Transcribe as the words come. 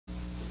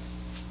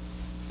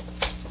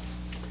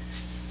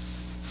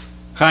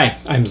Hi,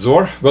 I'm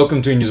Zor.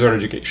 Welcome to Unizor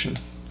Education.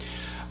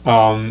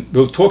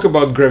 We'll talk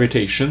about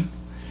gravitation.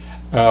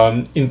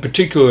 In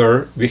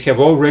particular, we have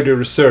already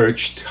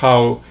researched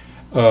how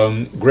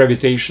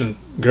gravitational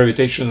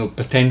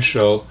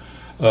potential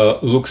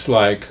looks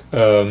like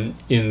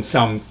in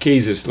some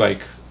cases,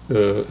 like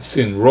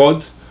thin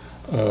rod,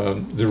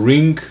 the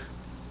ring,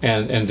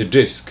 and the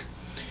disk.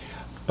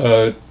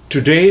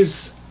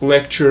 Today's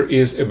lecture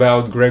is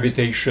about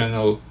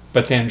gravitational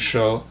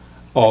potential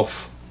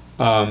of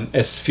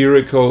a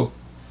spherical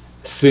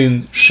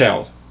thin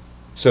shell.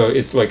 So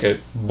it's like a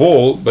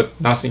ball, but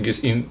nothing is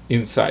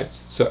inside.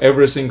 So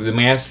everything, the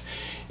mass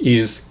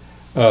is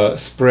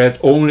spread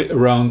only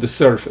around the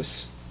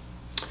surface.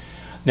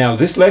 Now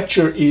this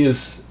lecture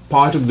is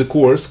part of the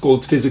course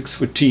called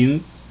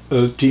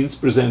Physics4Teens,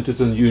 presented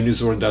on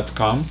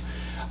Unizor.com.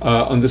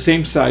 On the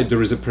same side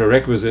there is a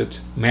prerequisite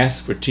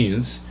Math for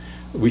Teens,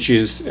 which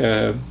is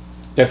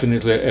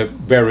definitely a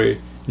very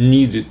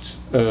needed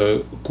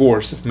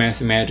course of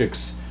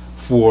mathematics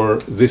for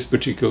this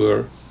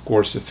particular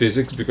course of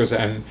physics, because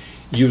I'm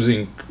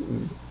using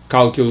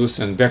calculus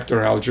and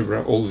vector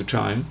algebra all the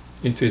time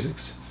in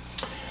physics.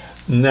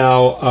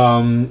 Now,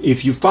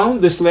 if you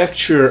found this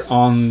lecture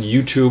on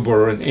YouTube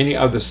or on any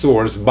other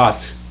source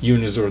but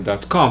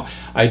Unizor.com,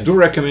 I do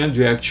recommend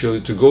you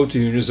actually to go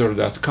to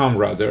Unizor.com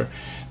rather,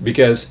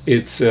 because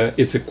it's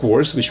a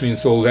course, which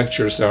means all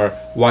lectures are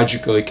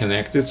logically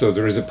connected. So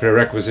there is a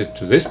prerequisite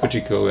to this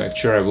particular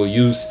lecture. I will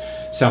use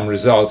some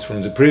results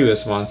from the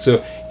previous one.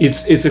 So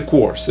it's a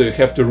course. So you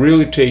have to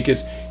really take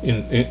it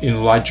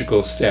in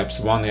logical steps,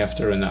 one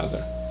after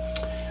another.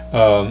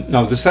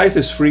 Now the site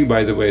is free,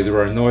 by the way. There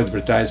are no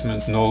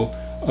advertisement, no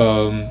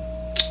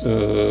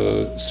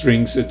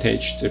strings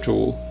attached at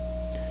all.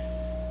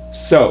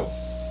 So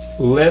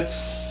let's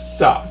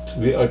start.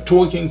 We are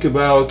talking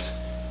about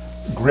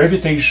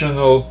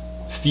gravitational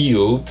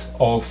field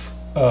of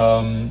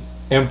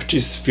empty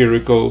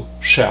spherical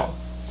shell.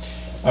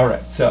 All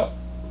right, so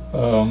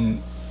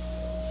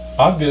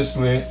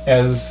obviously,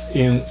 as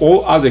in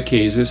all other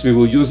cases, we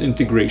will use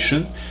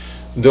integration.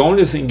 The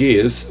only thing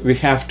is we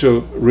have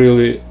to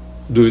really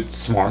do it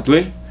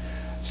smartly.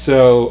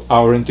 So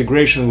our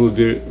integration will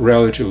be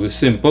relatively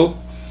simple,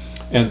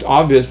 and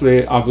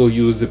obviously I will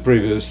use the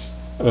previous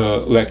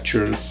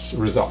lecture's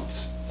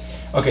results.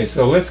 Okay,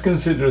 so let's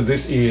consider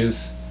this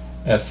is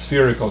a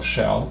spherical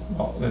shell.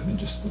 Well, let me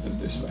just put it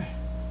this way.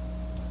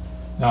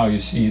 Now you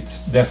see it's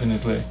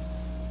definitely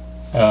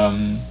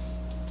a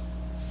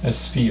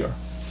sphere.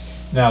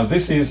 Now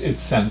this is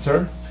its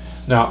center.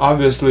 Now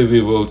obviously we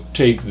will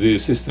take the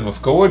system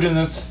of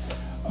coordinates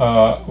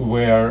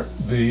where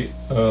the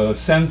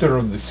center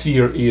of the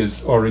sphere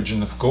is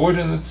origin of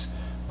coordinates.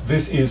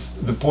 This is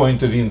the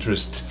point of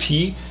interest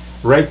P.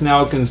 Right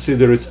now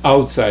consider it's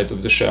outside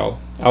of the shell,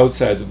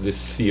 outside of this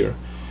sphere.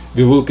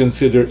 We will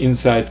consider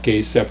inside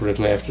case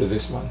separately after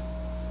this one.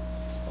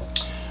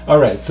 All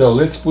right, so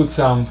let's put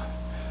some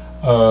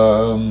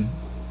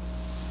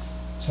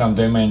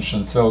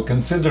dimensions. So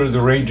consider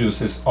the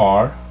radius is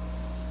r,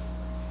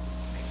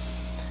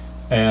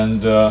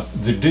 and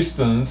the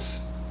distance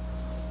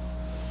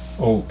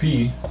OP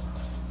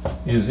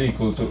is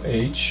equal to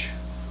h.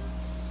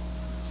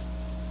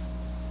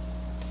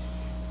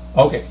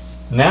 Okay,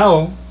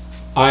 now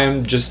I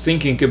am just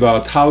thinking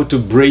about how to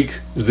break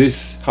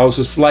this, how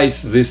to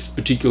slice this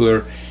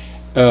particular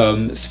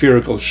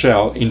spherical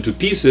shell into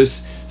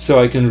pieces, so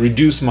I can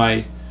reduce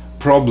my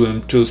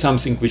problem to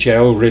something which I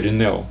already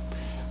know.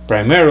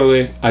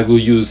 Primarily, I will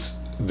use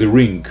the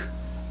ring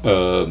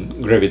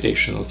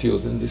gravitational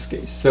field in this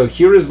case. So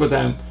here is what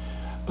I'm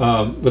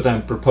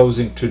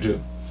proposing to do.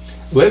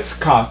 Let's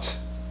cut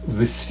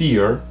the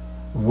sphere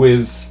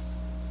with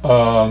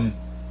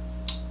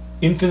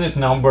infinite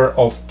number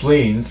of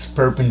planes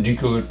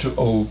perpendicular to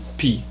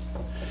OP.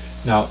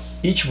 Now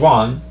each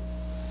one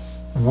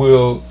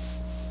will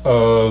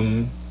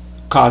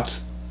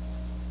cut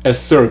a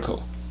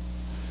circle.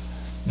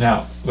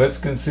 Now let's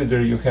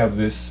consider you have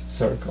this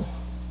circle.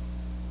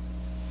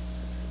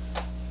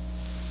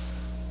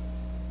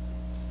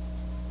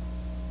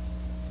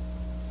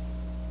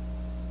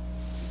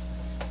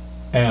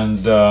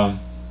 And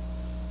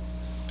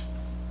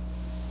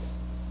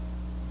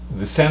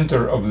the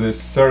center of this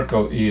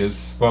circle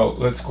is, well,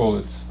 let's call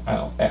it, I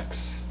don't know,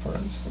 x, for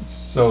instance.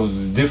 So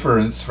the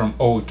difference from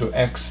O to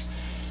x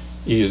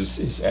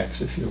is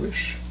x, if you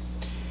wish.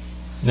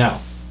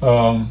 Now,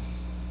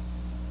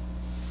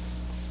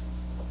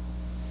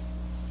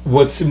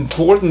 what's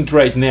important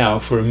right now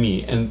for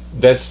me, and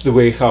that's the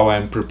way how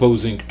I'm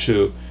proposing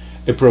to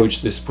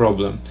approach this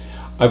problem,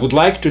 I would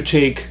like to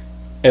take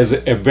as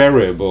a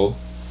variable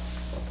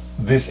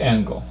this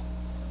angle.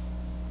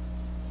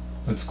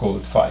 Let's call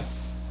it phi.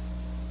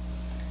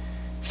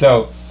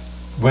 So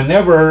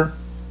whenever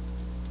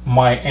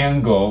my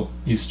angle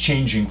is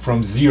changing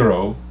from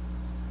 0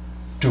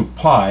 to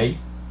pi,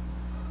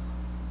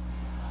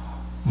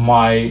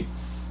 my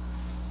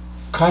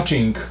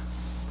cutting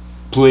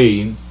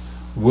plane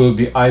will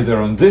be either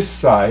on this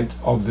side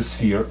of the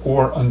sphere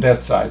or on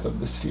that side of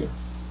the sphere.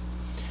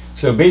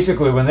 So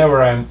basically,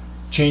 whenever I'm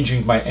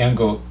changing my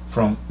angle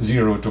from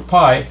 0 to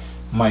pi,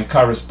 my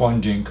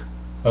corresponding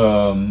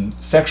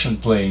section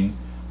plane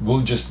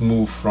will just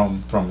move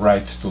from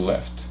right to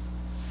left,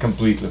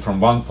 completely,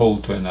 from one pole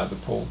to another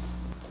pole.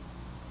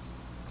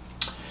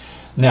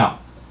 Now,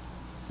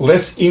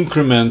 let's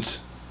increment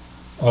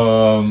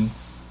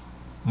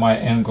my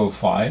angle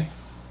phi.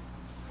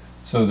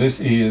 So this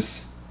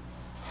is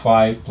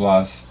phi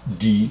plus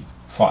d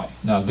phi.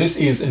 Now this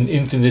is an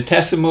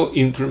infinitesimal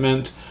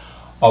increment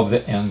of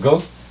the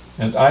angle,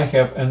 and I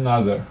have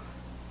another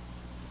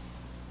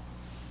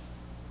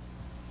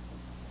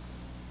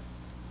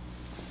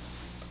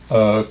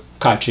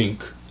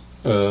cutting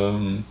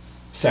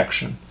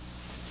section.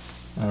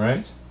 All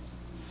right.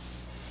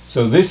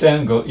 So this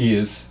angle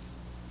is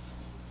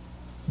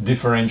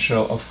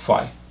differential of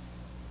phi.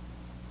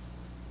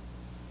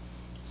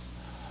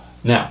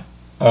 Now,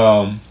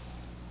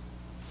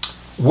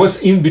 what's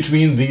in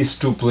between these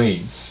two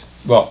planes?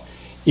 Well,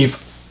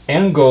 if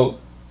angle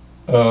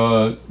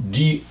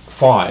d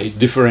phi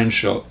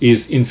differential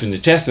is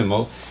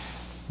infinitesimal,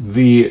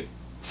 the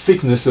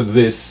thickness of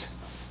this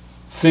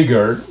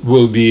figure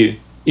will be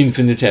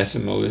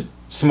infinitesimally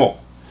small,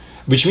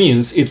 which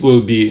means it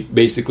will be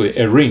basically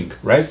a ring,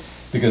 right?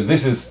 Because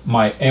this is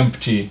my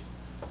empty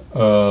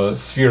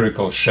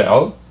spherical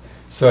shell.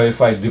 So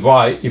if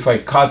I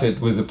cut it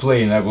with the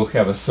plane, I will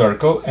have a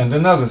circle and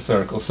another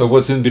circle. So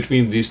what's in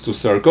between these two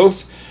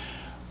circles?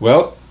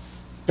 Well,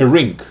 a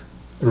ring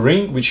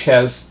which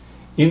has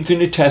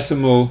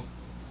infinitesimal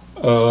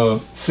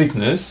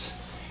thickness,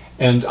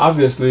 and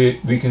obviously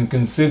we can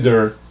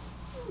consider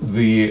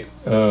the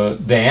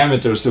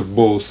diameters of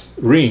both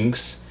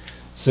rings,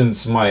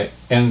 since my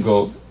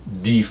angle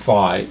d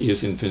phi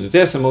is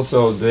infinitesimal,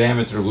 so the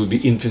diameter will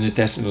be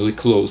infinitesimally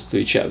close to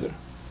each other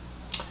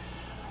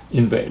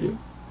in value.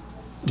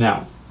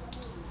 Now,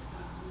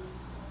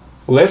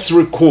 let's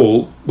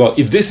recall, well,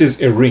 if this is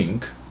a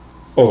ring,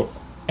 or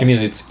I mean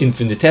it's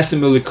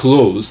infinitesimally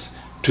close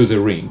to the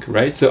ring,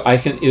 right? So I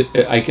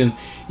can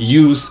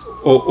use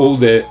all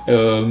the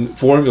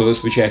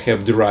formulas which I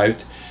have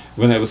derived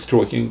when I was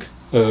talking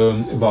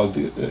about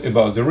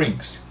the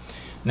rings.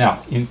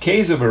 Now, in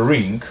case of a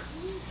ring,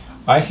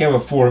 I have a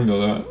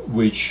formula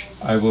which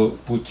I will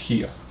put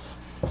here.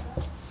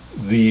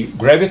 The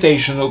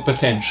gravitational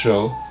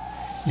potential,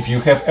 if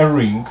you have a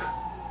ring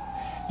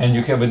and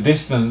you have a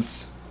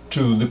distance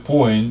to the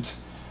point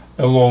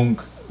along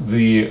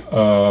the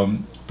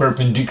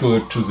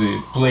perpendicular to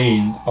the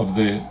plane of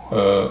the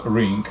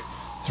ring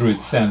through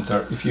its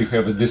center, if you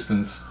have a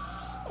distance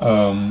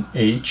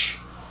h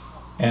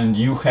and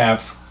you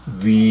have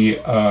the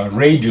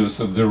radius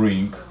of the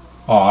ring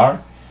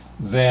r,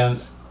 then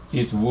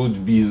it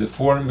would be the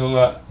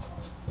formula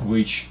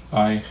which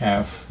I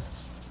have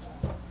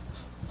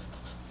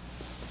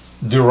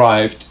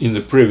derived in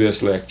the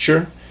previous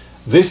lecture.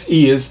 This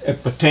is a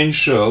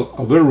potential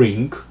of a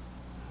ring,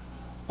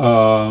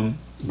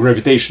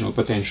 gravitational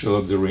potential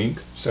of the ring.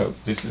 So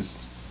this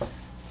is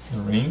the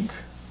ring,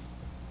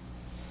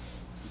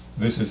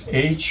 this is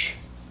h,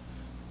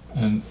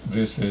 and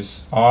this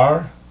is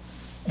r,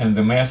 and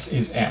the mass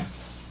is m.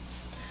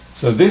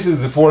 So this is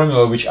the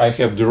formula which I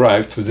have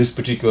derived for this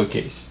particular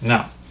case.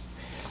 Now,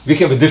 we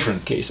have a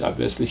different case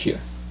obviously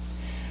here.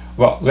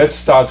 Well, let's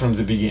start from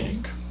the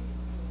beginning.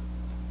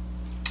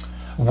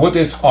 What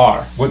is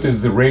r? What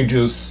is the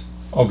radius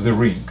of the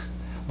ring?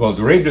 Well,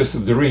 the radius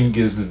of the ring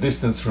is the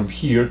distance from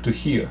here to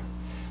here,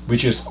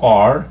 which is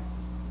r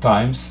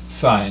times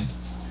sine.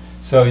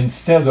 So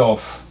instead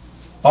of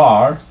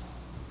r,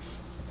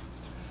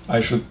 I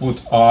should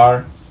put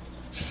r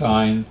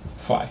sine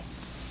phi.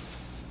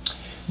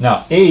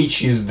 Now,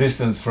 h is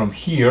distance from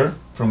here,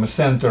 from the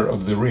center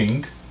of the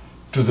ring,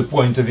 to the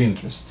point of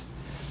interest.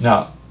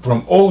 Now,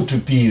 from O to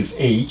P is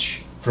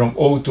h, from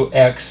O to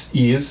x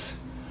is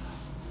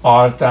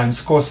r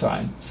times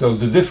cosine. So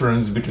the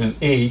difference between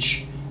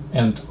h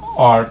and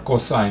r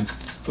cosine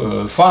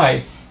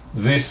phi,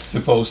 this is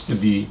supposed to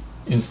be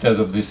instead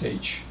of this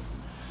h.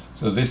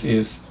 So this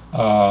is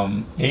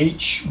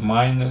h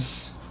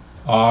minus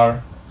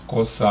r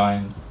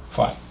cosine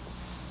phi.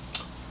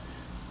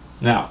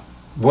 Now,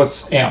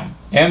 what's m?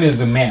 M is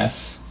the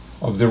mass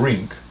of the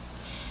ring.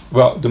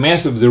 Well, the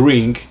mass of the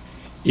ring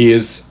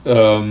is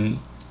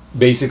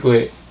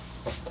basically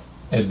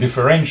a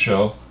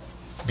differential,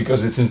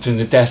 because it's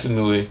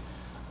infinitesimally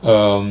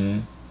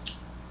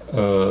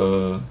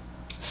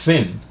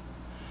thin,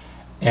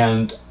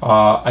 and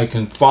I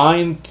can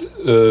find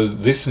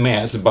this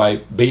mass by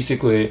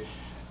basically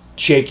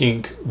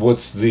checking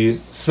what's the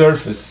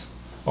surface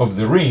of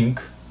the ring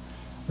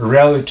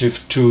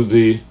relative to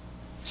the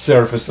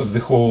surface of the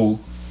whole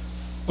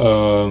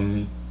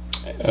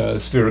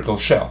spherical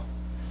shell.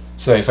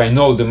 So if I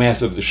know the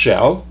mass of the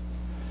shell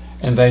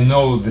and I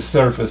know the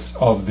surface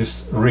of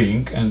this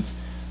ring and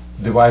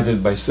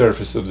divided by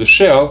surface of the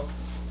shell,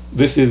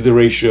 this is the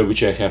ratio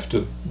which I have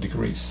to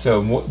decrease. So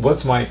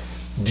what's my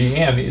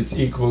dm? Is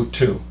equal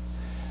to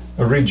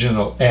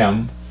original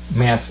m,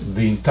 mass of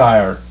the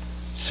entire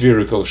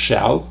spherical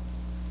shell.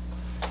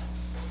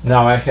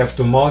 Now I have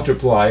to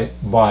multiply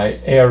by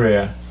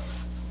area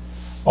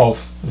of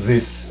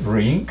this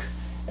ring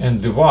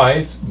and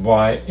divide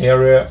by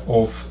area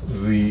of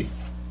the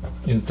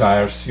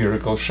entire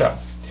spherical shell.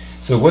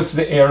 So what's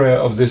the area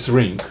of this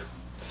ring?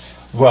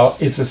 Well,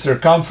 it's a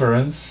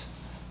circumference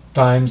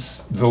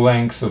times the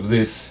length of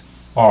this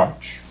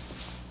arch,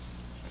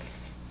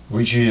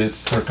 which is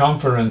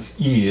circumference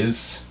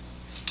is,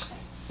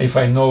 if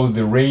I know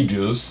the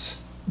radius,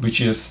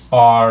 which is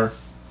r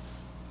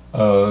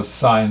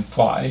sine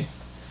phi,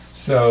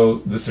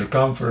 so the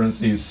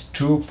circumference is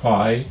 2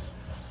 pi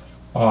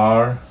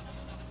r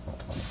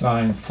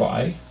sine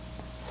phi.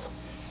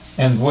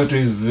 And what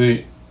is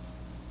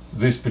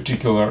this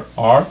particular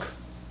arc?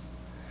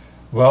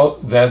 Well,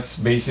 that's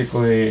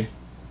basically,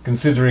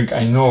 considering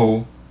I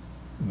know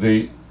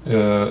the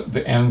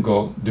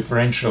angle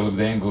differential of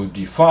the angle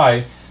d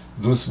phi,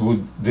 this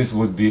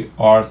would be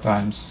r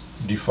times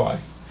d phi.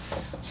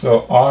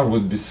 So r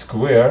would be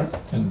square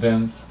and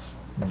then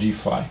d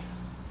phi.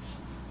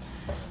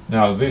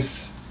 Now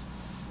this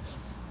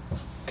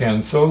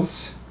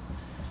cancels,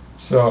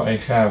 so I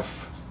have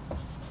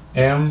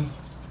m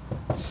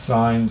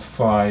sine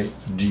phi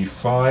d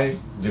phi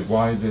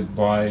divided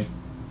by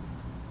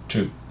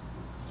 2.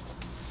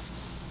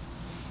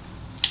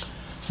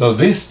 So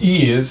this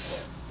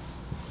is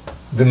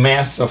the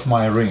mass of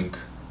my ring.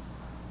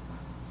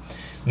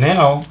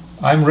 Now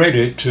I'm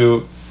ready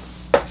to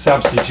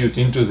substitute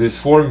into this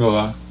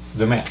formula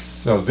the mass.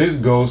 So this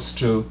goes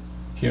to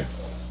here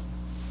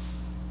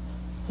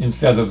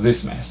instead of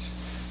this mass.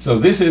 So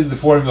this is the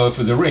formula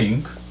for the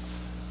ring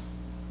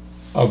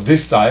of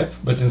this type,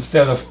 but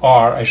instead of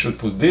r I should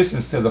put this,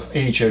 instead of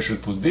h I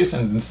should put this,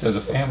 and instead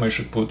of m I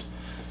should put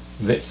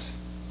this.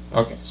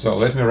 Okay, so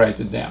let me write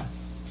it down.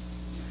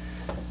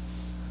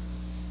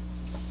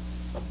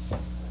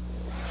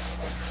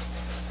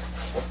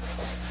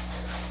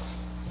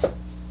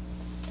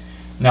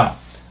 Now,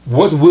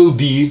 what will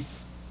be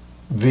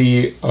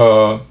the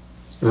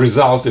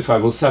result if I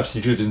will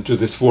substitute into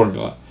this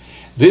formula?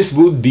 This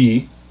would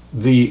be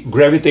the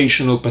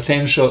gravitational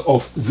potential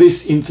of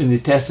this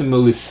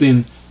infinitesimally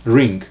thin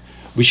ring,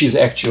 which is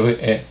actually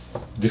a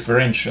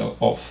differential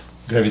of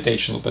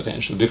gravitational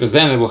potential, because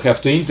then I will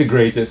have to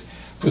integrate it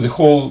for the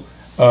whole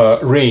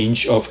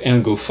range of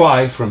angle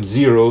phi from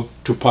 0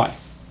 to pi,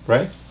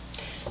 right?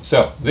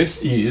 So this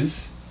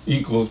is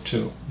equal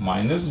to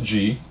minus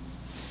g.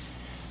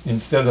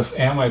 Instead of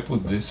m I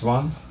put this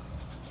one,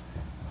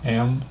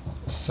 m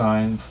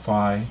sine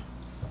phi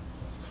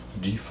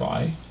d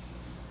phi,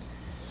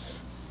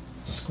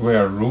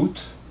 square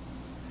root,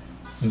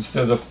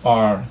 instead of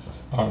r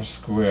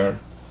square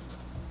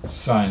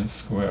sine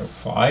square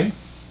phi,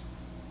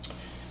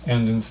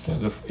 and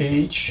instead of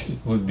h it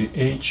would be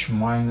h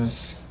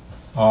minus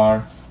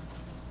r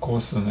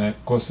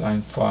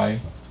cosine phi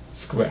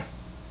square.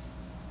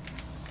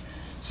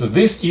 So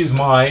this is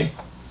my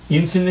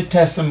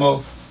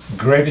infinitesimal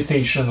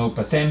gravitational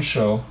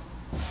potential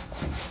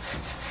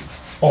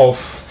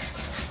of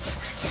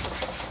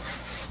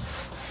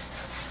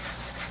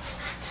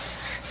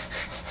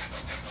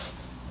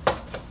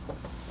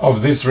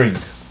this ring.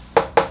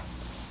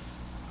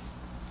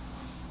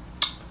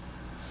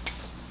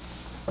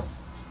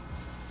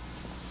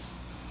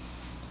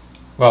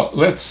 Well,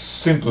 let's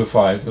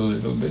simplify it a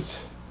little bit.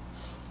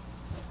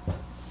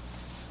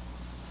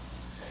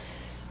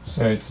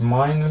 So it's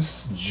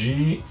minus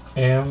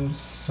gm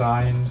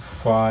sine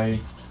phi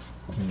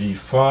d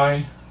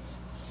phi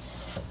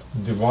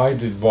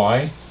divided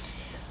by,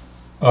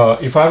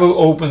 if I will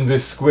open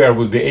this square,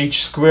 would be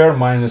h square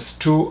minus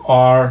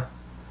 2r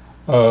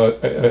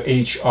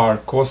hr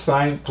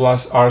cosine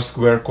plus r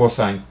square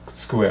cosine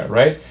square,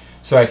 right?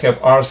 So I have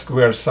r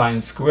square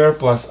sine square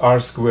plus r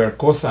square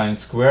cosine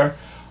square.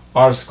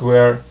 R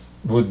square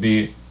would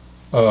be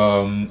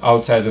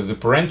outside of the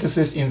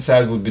parenthesis,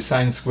 inside would be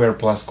sine square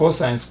plus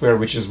cosine square,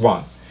 which is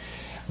 1,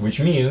 which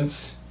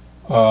means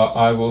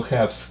I will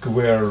have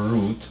square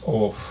root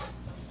of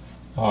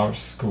r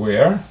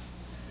square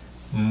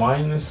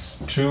minus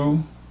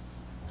 2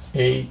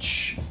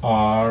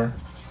 hr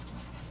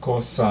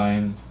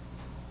cosine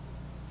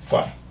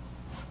phi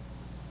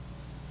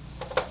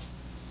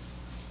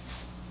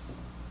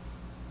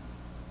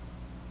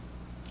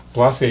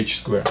plus h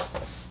square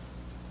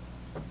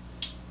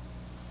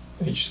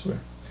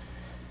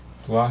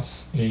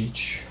plus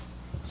h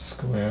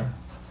square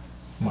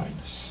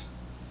minus.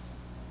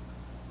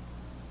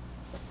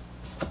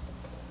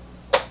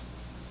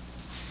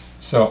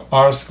 So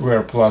r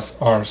square plus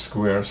r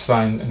square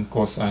sine and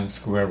cosine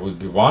square would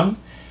be 1,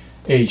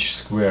 h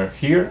square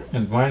here,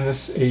 and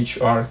minus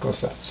hr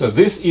cosine. So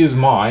this is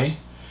my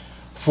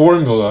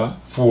formula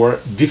for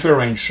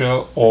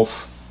differential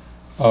of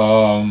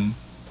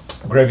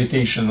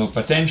gravitational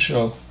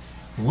potential,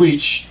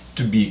 which,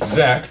 to be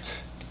exact,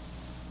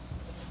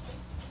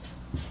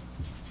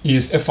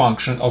 is a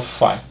function of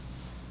phi,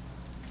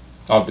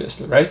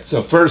 obviously, right?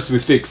 So first we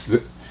fix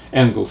the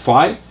angle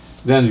phi,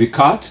 then we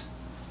cut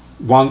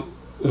one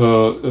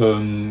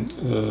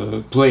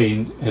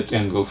plane at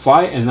angle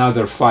phi,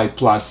 another phi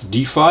plus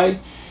d phi,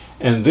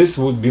 and this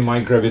would be my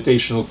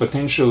gravitational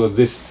potential of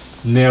this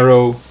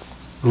narrow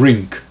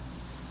ring.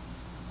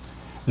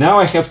 Now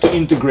I have to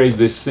integrate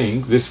this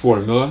thing, this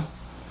formula,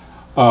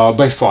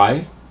 by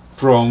phi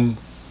from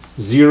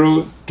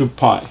 0 to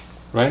pi,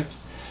 right?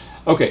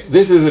 Okay,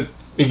 this is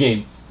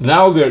again,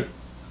 now we're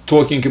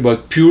talking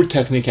about pure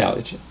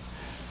technicality.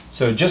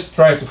 So just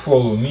try to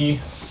follow me.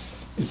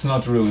 It's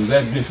not really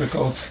that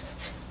difficult.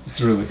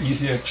 It's really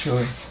easy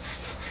actually.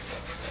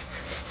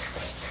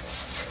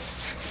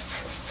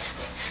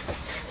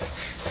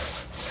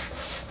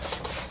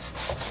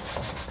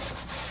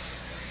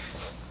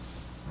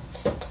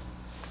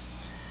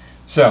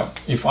 So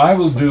if I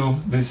will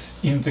do this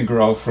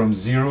integral from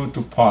 0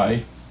 to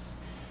pi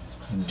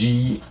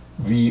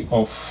dv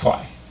of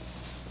phi.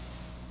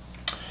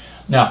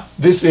 Now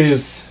this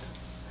is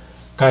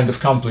kind of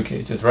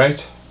complicated,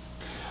 right?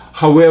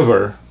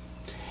 However,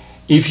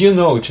 if you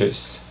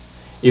notice,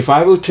 if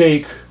I will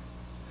take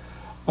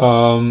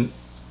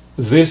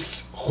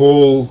this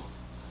whole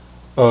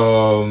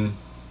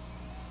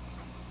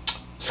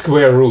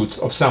square root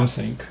of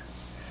something,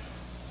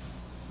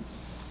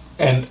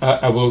 and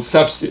I will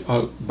substitute,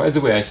 by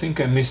the way, I think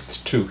I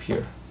missed 2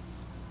 here.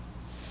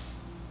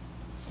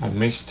 I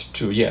missed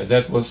 2, yeah,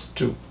 that was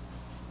 2.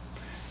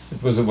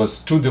 It was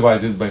 2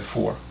 divided by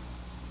 4.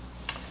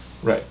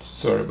 Right,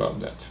 sorry about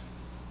that.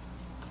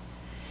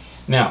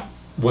 Now,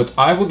 what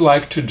I would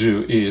like to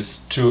do is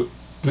to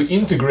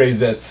integrate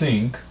that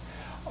thing,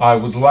 I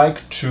would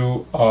like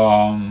to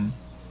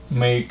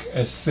make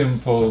a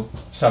simple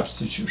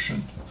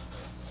substitution.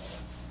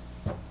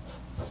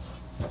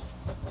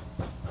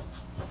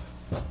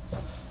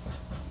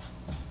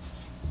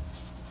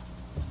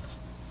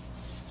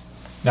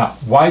 Now,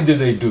 why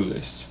did I do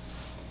this?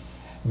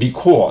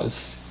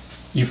 Because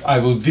if I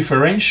will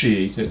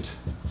differentiate it,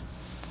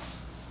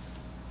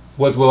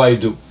 what will I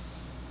do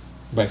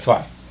by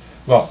phi?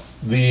 Well,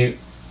 the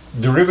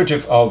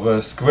derivative of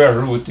a square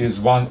root is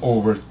 1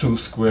 over 2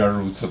 square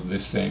roots of the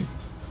same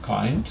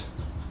kind.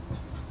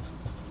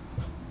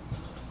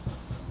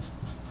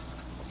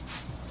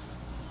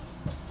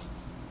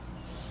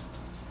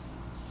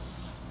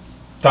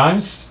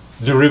 Times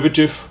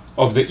derivative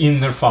of the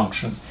inner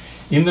function.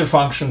 Inner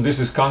function, this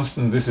is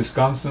constant,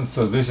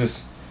 so this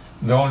is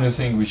the only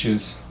thing which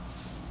is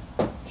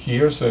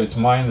here, so it's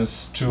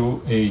minus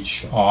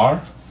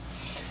 2hr.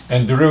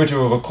 And derivative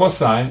of a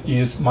cosine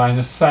is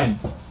minus sine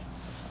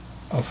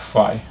of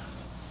phi.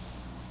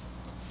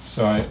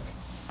 So I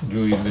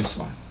delete this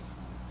one.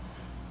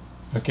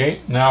 Okay,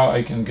 now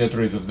I can get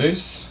rid of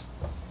this,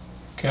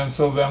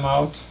 cancel them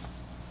out.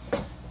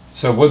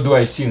 So what do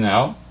I see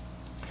now?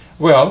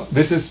 Well,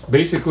 this is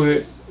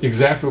basically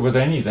exactly what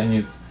I need. I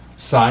need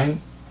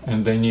sine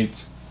and I need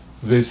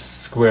this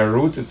square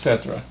root,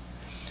 etc.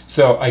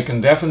 So I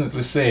can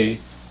definitely say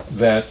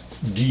that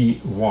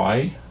dy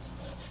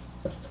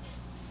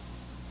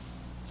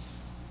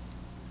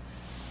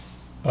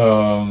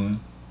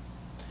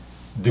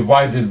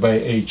divided by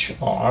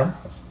hr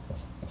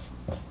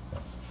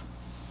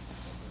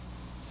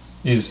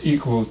is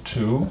equal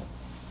to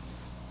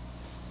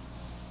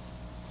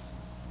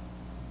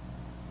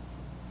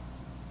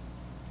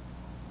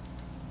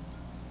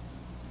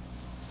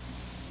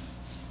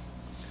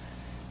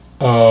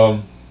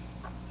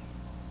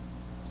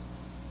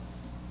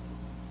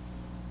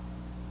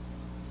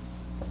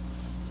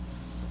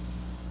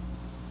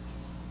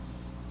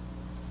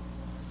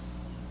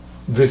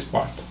this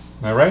part,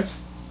 am I right?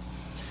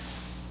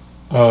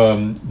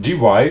 Dy,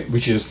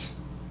 which is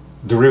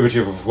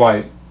derivative of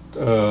y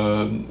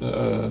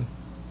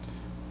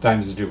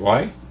times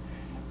dy,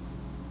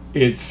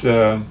 it's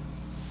so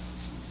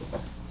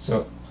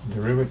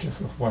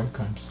derivative of y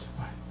times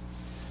dy.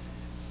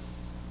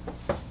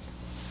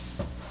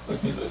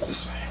 Let me do it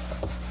this way.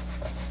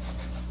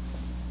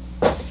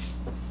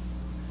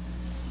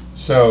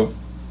 So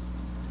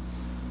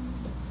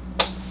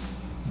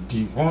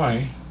dy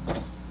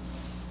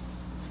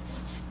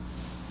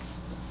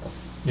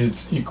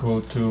is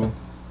equal to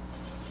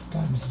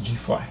times g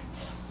phi.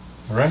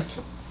 All right?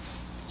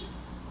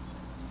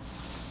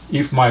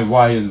 If my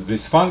y is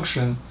this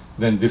function,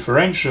 then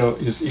differential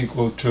is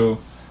equal to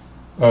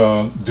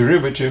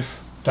derivative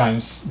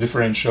times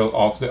differential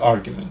of the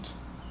argument.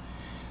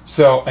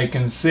 So I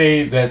can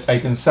say that I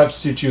can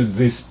substitute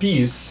this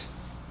piece.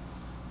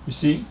 You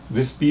see,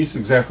 this piece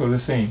exactly the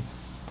same.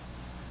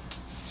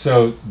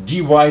 So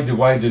dy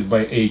divided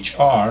by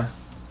hr,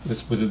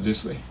 let's put it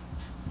this way,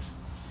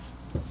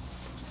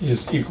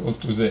 is equal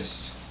to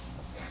this.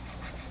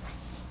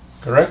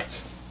 Correct?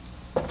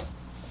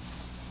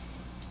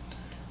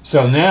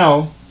 So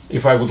now,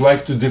 if I would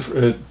like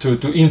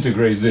to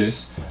integrate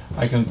this,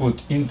 I can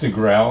put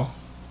integral,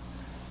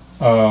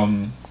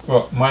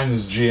 well,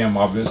 minus gm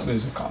obviously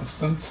is a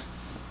constant.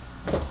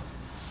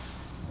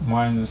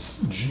 Minus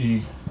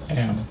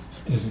gm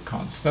is a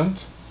constant.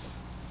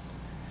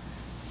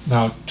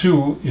 Now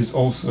 2 is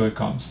also a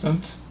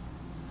constant.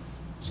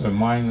 So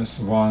minus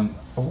 1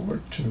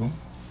 over 2.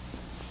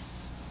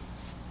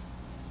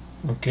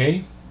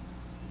 Okay.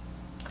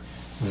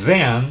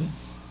 Then,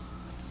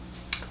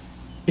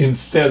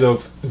 instead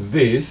of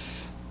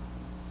this,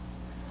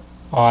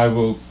 I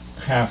will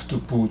have to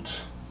put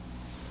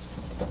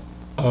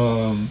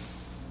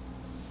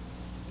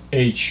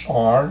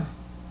HR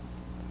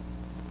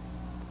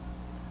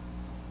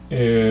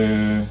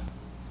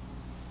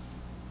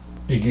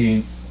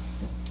again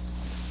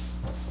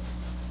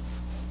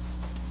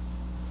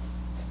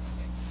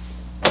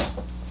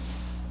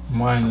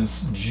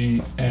minus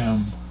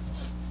GM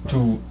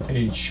to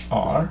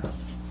HR.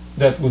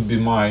 That would be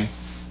my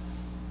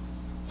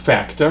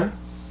factor,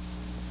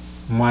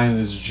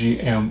 minus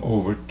GM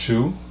over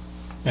 2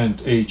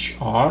 and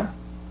HR.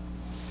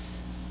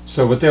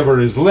 So whatever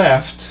is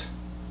left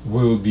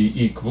will be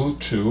equal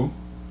to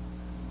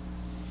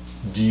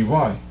dy.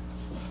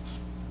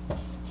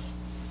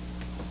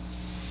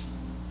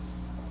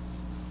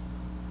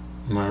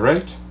 Am I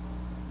right?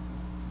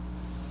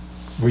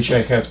 Which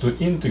I have to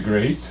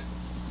integrate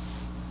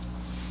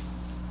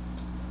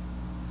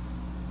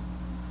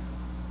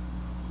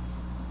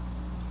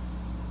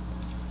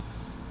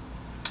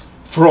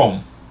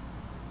from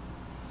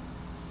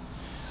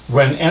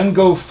when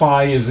angle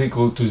phi is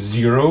equal to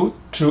 0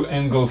 to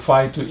angle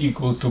phi to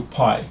equal to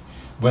pi.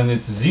 When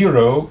it's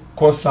 0,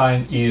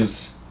 cosine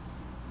is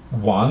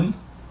 1,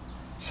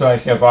 so I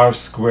have r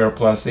squared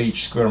plus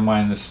h squared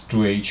minus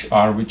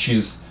 2hr, which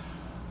is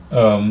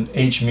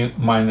h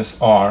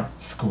minus r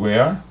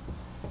squared,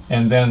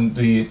 and then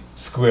the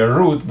square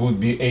root would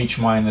be h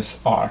minus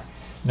r.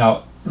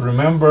 Now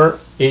remember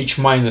h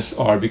minus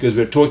r, because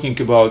we're talking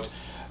about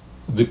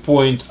the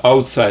point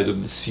outside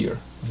of the sphere.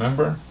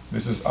 Remember,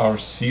 this is our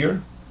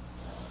sphere,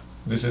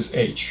 this is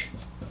h,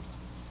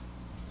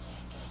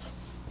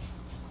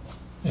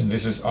 and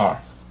this is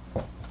r.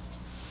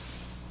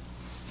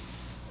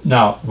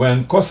 Now,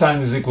 when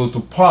cosine is equal to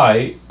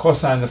pi,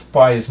 cosine of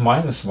pi is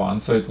minus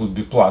 1, so it would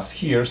be plus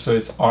here, so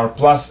it's r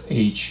plus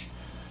h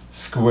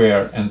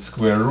square and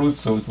square root,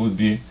 so it would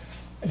be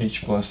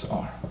h plus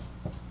r.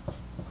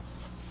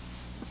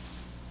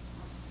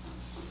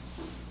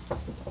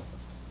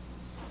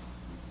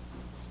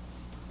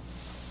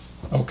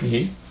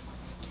 Okay.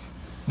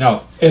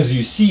 Now, as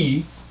you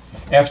see,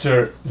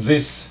 after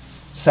this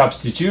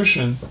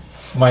substitution,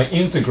 my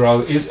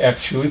integral is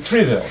actually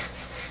trivial.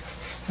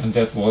 And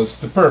that was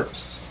the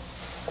purpose.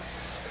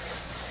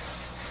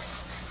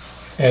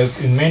 As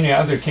in many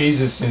other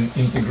cases in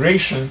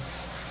integration,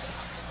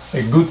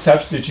 a good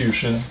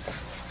substitution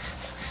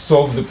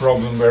solved the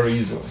problem very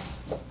easily.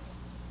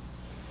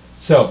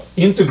 So,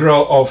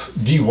 integral of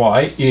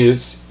dy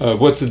is,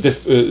 what's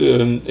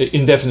the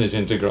indefinite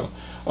integral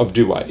of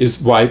dy? Is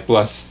y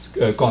plus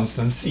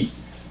constant c.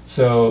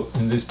 So,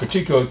 in this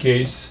particular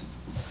case,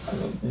 I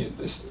don't need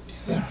this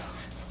either.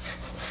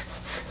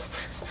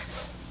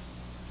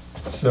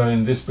 So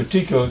in this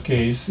particular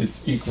case,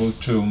 it's equal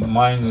to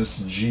minus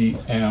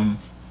gm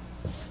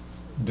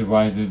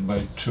divided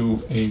by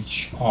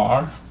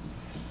 2hr.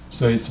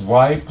 So it's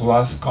y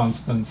plus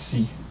constant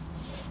c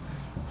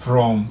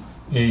from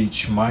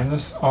h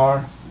minus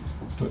r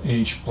to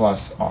h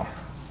plus r.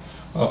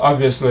 Well,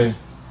 obviously,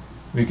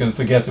 we can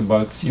forget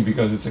about c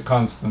because it's a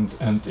constant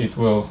and it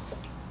will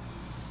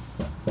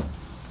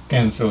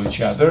cancel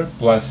each other,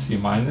 plus c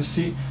minus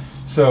c.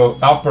 So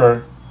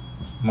upper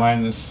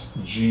minus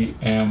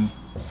gm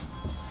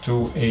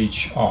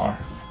 2hr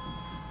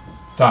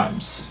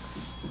times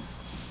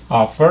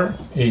upper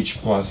h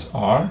plus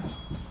r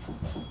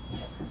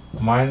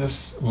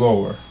minus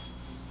lower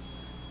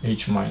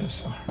h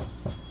minus r.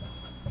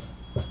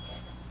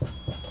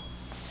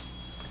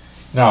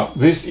 Now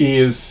this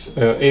is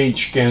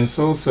h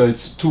cancel, so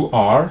it's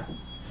 2r.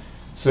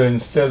 So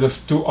instead of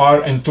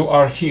 2r and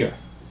 2r here,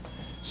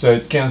 so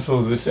it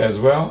cancels this as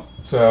well.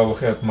 So I will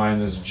have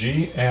minus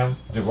gm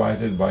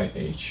divided by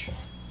h.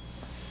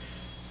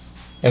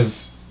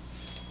 As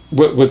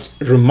what's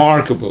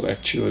remarkable,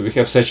 actually, we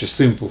have such a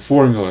simple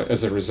formula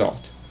as a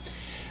result.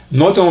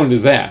 Not only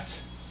that,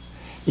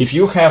 if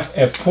you have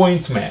a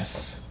point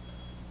mass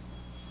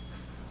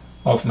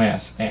of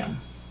mass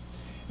m,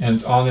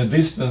 and on a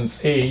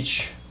distance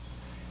h,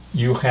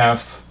 you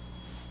have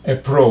a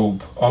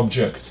probe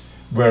object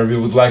where we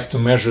would like to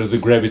measure the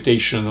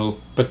gravitational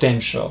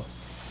potential.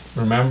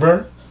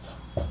 Remember,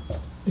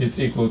 it's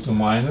equal to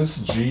minus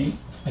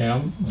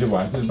gm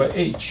divided by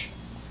h.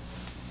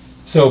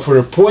 So for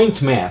a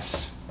point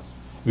mass,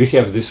 we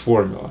have this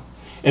formula.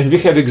 And we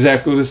have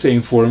exactly the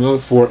same formula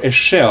for a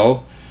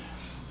shell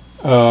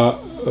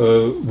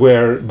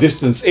where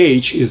distance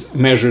h is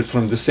measured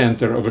from the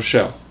center of a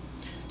shell.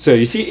 So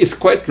you see, it's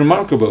quite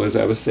remarkable, as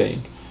I was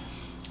saying.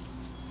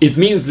 It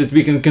means that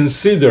we can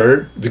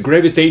consider the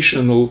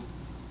gravitational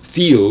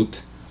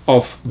field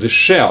of the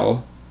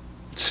shell,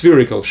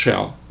 spherical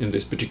shell in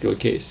this particular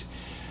case,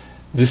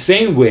 the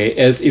same way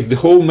as if the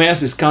whole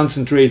mass is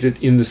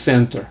concentrated in the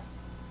center.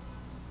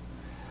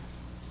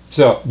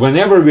 So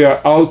whenever we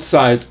are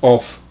outside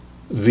of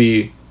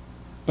the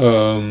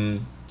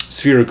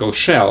spherical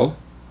shell,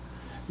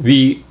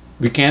 we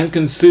can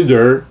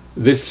consider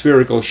this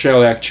spherical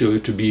shell actually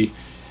to be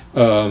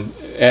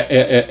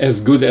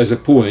as good as a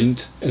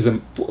point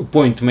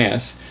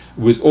mass,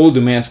 with all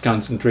the mass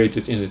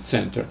concentrated in its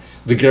center.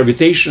 The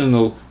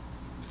gravitational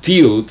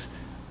field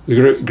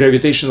the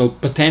gravitational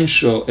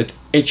potential at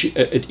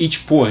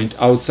each point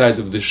outside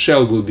of the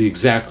shell will be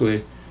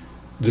exactly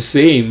the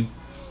same,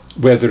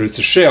 whether it's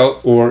a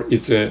shell or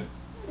it's a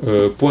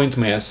point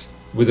mass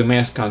with a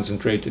mass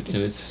concentrated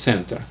in its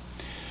center.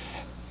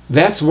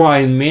 That's why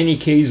in many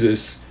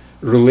cases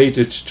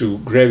related to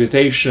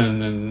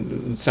gravitation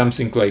and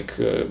something like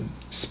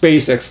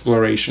space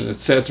exploration,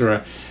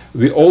 etc.,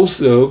 we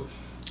also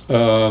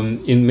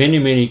in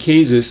many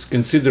cases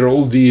consider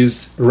all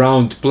these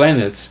round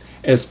planets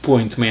as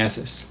point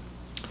masses.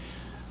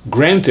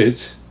 Granted,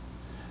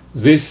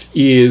 this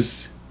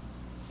is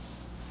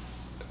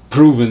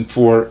proven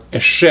for a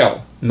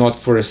shell, not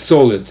for a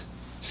solid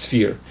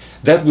sphere.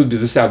 That will be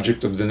the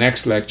subject of the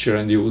next lecture,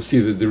 and you will see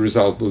that the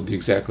result will be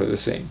exactly the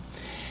same.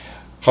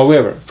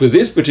 However, for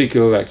this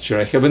particular lecture,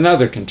 I have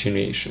another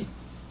continuation.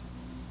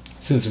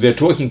 Since we are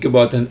talking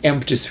about an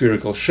empty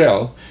spherical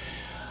shell,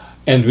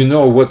 and we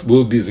know what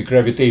will be the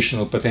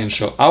gravitational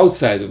potential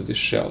outside of this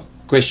shell,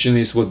 question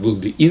is what will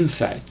be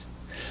inside.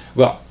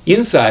 Well,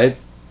 inside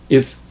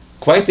it's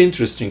quite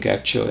interesting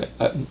actually.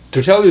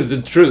 To tell you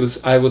the truth,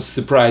 I was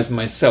surprised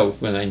myself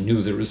when I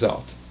knew the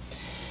result.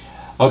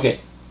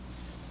 Okay,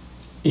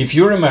 if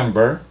you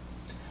remember,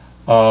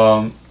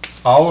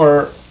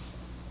 our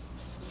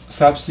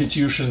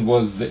substitution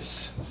was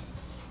this.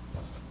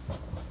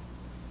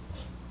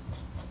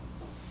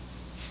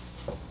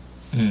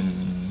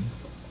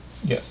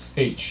 Yes,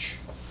 h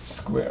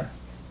square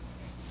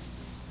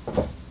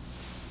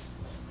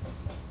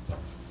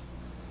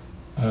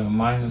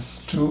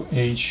minus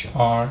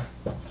 2hr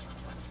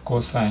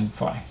cosine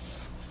phi.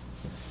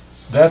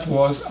 That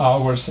was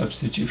our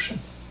substitution.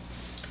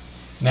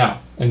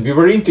 Now, and we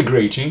were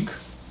integrating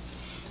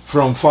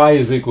from phi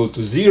is equal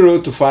to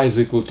 0 to phi is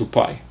equal to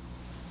pi.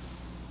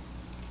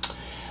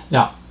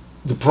 Now,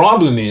 the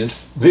problem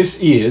is, this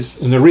is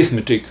an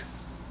arithmetic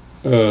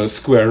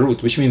square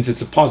root, which means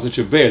it's a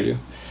positive value.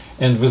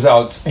 And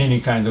without any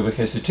kind of a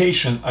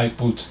hesitation, I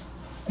put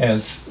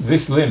as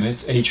this limit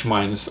h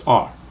minus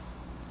r.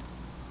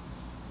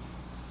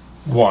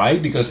 Why?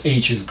 Because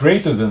h is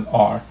greater than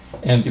r,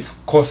 and if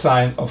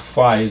cosine of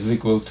phi is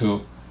equal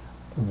to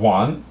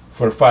 1,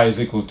 for phi is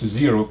equal to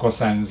 0,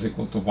 cosine is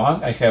equal to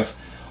 1, I have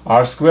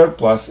r squared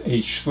plus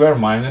h squared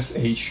minus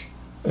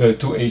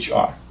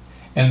 2hr.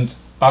 And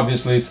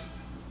obviously it's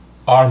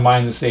r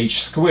minus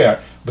h squared,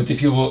 but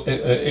if you will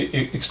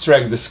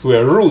extract the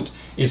square root,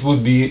 it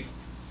would be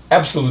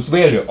absolute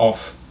value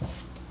of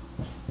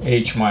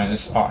h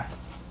minus r,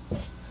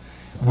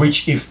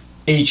 which if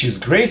h is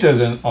greater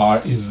than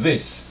r is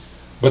this.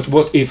 But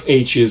what if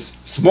h is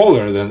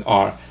smaller than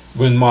r?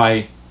 When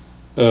my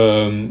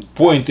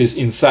point is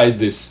inside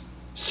this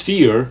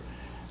sphere,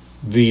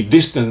 the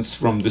distance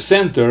from the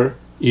center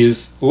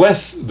is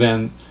less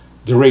than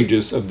the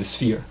radius of the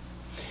sphere.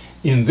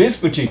 In this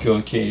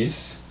particular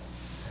case,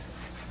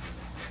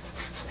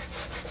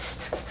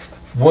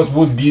 what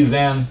would be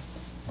then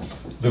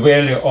the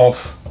value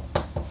of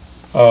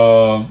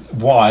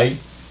y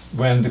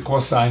when the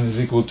cosine is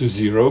equal to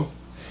 0?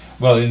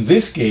 Well, in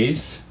this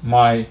case,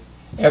 my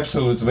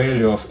absolute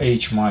value of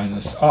h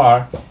minus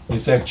r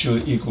is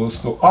actually equals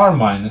to r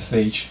minus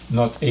h,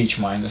 not h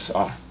minus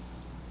r.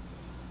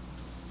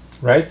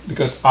 Right?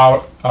 Because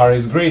r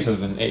is greater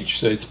than h,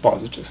 so it's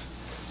positive.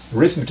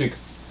 Arithmetic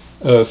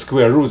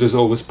square root is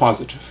always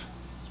positive.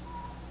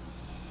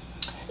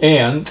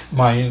 And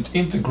my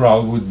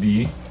integral would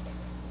be,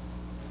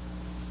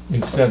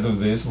 instead of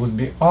this, would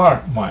be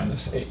r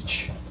minus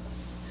h.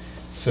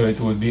 So it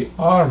would be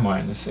r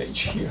minus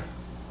h here.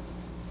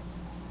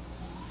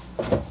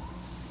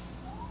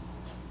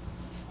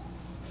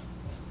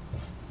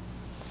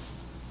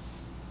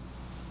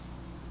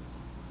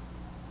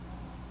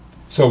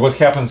 So what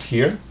happens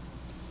here?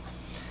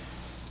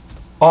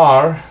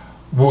 R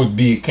would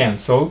be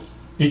cancelled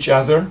each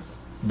other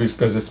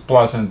because it's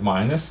plus and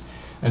minus,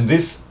 and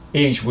this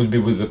h would be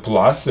with the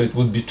plus, so it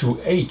would be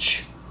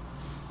 2h,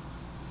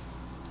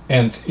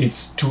 and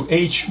its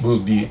 2h will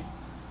be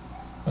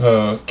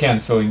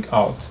cancelling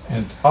out,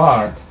 and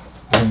r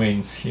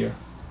remains here.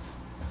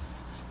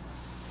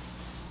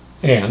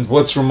 And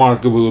what's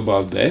remarkable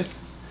about that?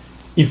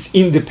 It's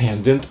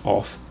independent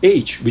of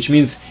h, which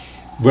means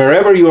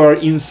wherever you are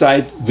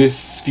inside this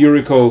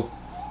spherical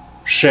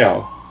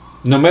shell,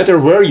 no matter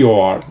where you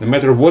are, no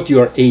matter what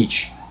your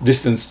h,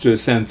 distance to a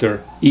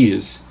center,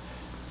 is,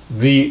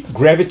 the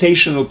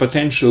gravitational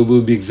potential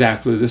will be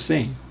exactly the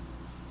same.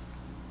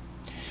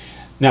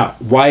 Now,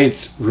 why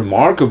it's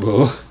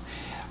remarkable?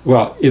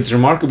 Well, it's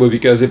remarkable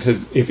because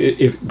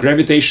if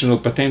gravitational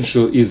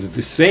potential is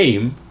the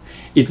same,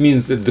 it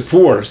means that the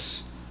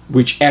force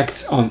which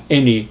acts on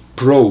any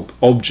probe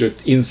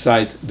object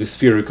inside the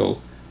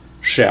spherical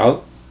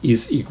shell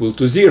is equal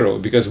to 0.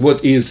 Because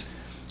what is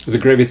the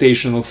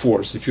gravitational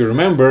force? If you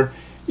remember,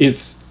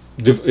 it's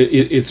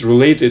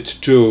related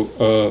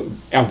to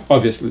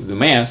obviously the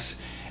mass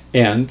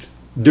and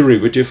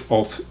derivative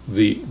of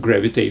the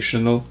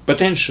gravitational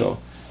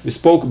potential. We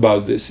spoke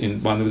about this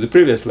in one of the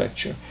previous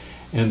lectures.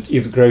 And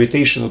if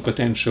gravitational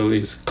potential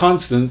is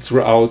constant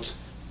throughout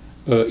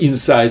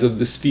inside of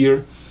the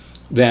sphere,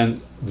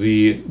 then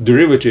the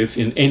derivative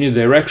in any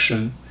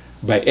direction,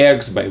 by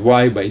x, by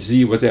y, by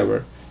z,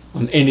 whatever,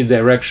 on any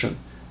direction,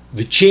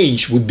 the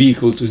change would be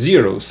equal to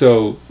 0.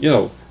 So, you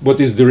know,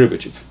 what is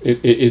derivative?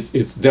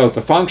 It's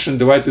delta function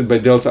divided by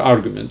delta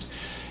argument.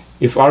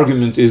 If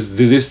argument is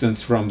the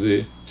distance from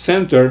the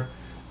center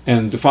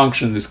and the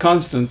function is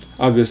constant,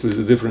 obviously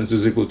the difference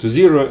is equal to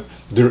 0,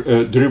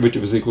 the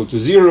derivative is equal to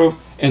 0,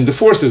 and the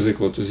force is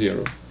equal to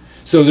 0.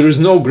 So there is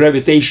no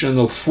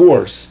gravitational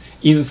force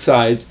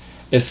inside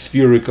a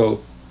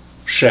spherical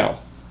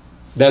shell.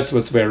 That's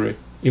what's very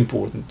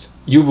important.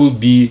 You will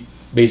be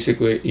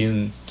basically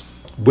in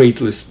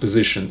weightless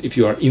position if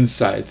you are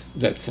inside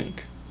that thing.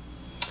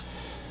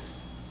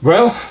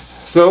 Well,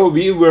 so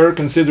we were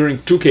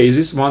considering two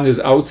cases. One is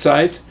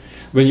outside,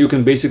 when you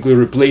can basically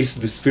replace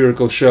the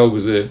spherical shell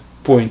with a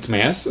point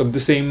mass of the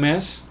same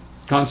mass,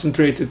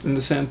 concentrated in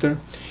the center.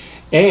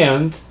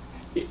 And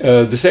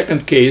the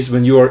second case,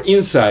 when you are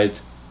inside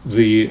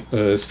the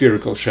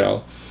spherical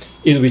shell,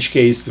 in which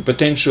case the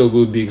potential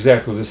will be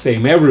exactly the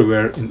same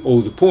everywhere in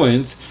all the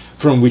points,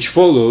 from which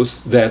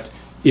follows that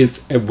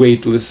it's a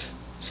weightless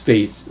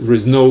state. There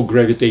is no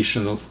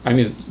gravitational, I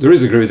mean, there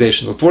is a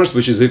gravitational force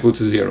which is equal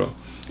to 0,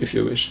 if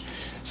you wish.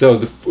 So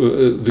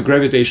the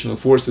gravitational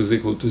force is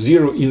equal to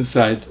 0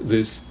 inside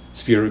this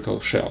spherical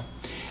shell.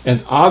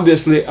 And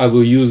obviously I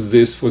will use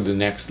this for the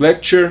next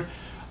lecture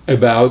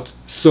about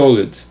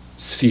solid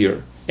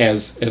sphere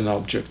as an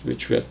object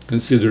which we are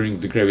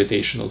considering the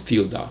gravitational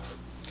field of.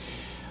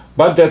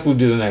 But that will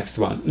be the next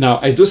one. Now,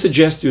 I do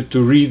suggest you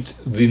to read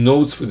the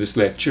notes for this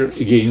lecture.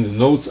 Again, the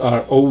notes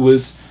are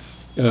always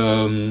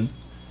on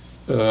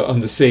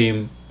the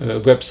same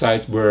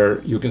website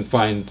where you can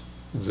find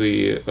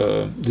the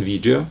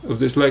video of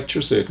this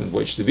lecture, so you can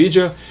watch the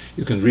video,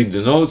 you can read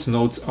the notes.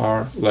 Notes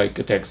are like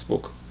a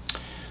textbook.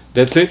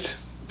 That's it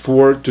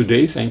for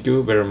today. Thank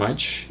you very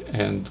much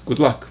and good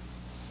luck.